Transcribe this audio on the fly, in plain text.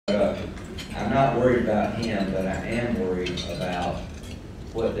not worried about him, but I am worried about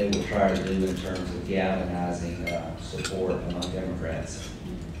what they will try to do in terms of galvanizing support among Democrats.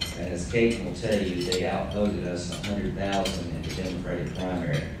 And as Kate will tell you, they outvoted us 100,000 in the Democratic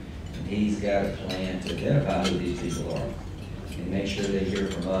primary. And he's got a plan to identify who these people are and make sure they hear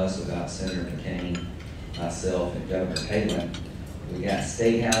from us about Senator McCain, myself, and Governor Palin. We got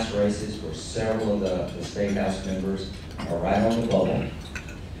state house races where several of the state house members are right on the bubble.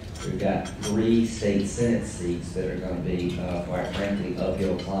 We've got 3 state Senate seats that are going to be, quite frankly,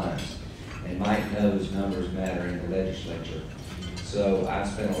 uphill climbs. And Mike knows numbers matter in the legislature. So I've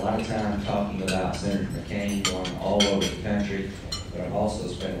spent a lot of time talking about Senator McCain going all over the country, but I've also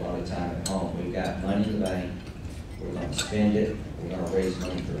spent a lot of time at home. We've got money in the bank. We're going to spend it. We're going to raise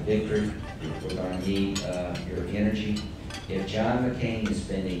money for victory. We're going to need your energy. If John McCain is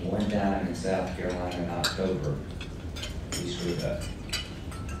spending one dime in South Carolina in October, we screwed up.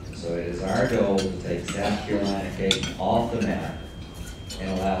 So it is our goal to take South Carolina off the map and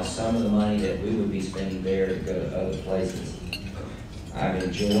allow some of the money that we would be spending there to go to other places. I've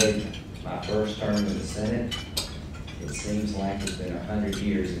enjoyed my first term in the Senate. It seems like it's been 100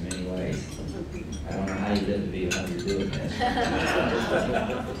 years in many ways. I don't know how you live to be 100 doing this.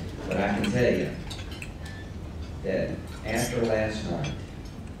 But I can tell you that after last night,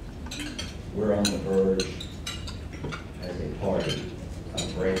 we're on the verge as a party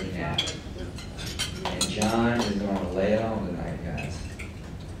of breaking out. And John is going to lay it on tonight, guys.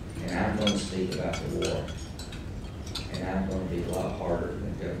 And I'm going to speak about the war. And I'm going to be a lot harder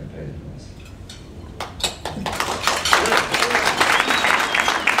than Governor Palin was.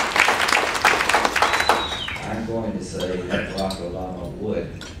 I'm going to say that Barack Obama would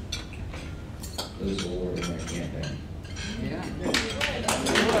lose the war in their campaign. Yeah.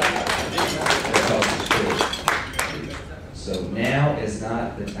 Because it's true. So now is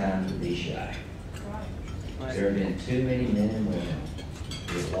not the time to be shy. There have been too many men and women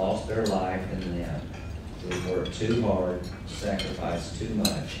who have lost their life in them, who have worked too hard, sacrificed too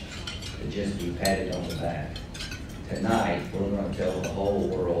much, to just be patted on the back. Tonight, we're going to tell the whole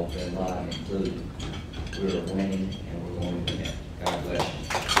world, Bin Laden included, we're winning and we're going to win. God bless you.